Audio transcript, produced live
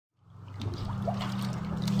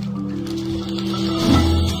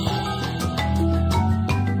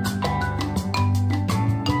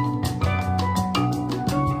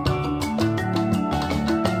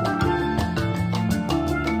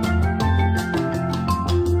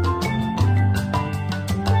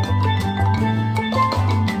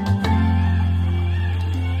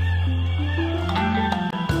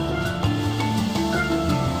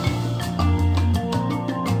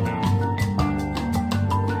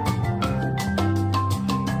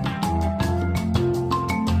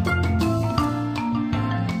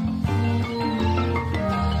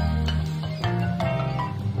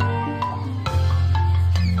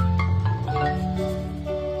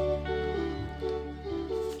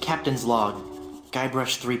Captain's log.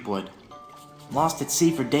 Guybrush Threepwood. Lost at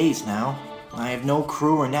sea for days now. I have no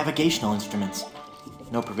crew or navigational instruments.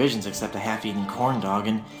 No provisions except a half-eaten corn dog,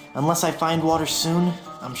 and unless I find water soon,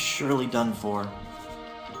 I'm surely done for.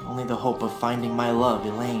 Only the hope of finding my love,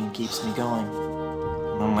 Elaine, keeps me going.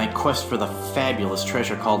 My quest for the fabulous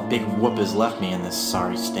treasure called Big Whoop has left me in this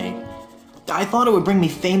sorry state. I thought it would bring me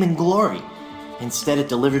fame and glory. Instead, it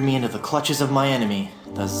delivered me into the clutches of my enemy,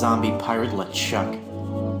 the zombie pirate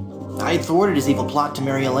LeChuck. I had thwarted his evil plot to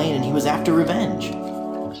marry Elaine, and he was after revenge.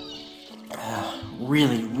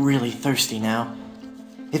 Really, really thirsty now.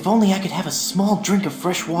 If only I could have a small drink of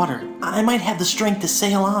fresh water, I might have the strength to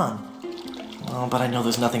sail on. Oh, but I know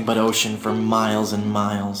there's nothing but ocean for miles and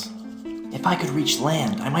miles. If I could reach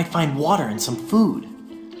land, I might find water and some food.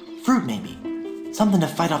 Fruit, maybe. Something to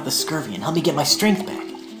fight off the scurvy and help me get my strength back.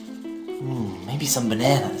 Maybe some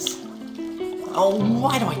bananas. Oh,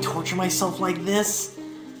 why do I torture myself like this?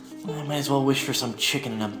 I might as well wish for some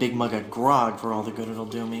chicken and a big mug of grog for all the good it'll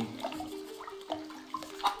do me.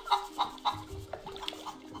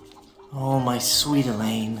 Oh, my sweet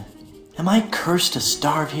Elaine. Am I cursed to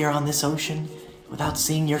starve here on this ocean without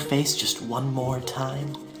seeing your face just one more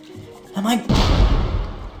time? Am I...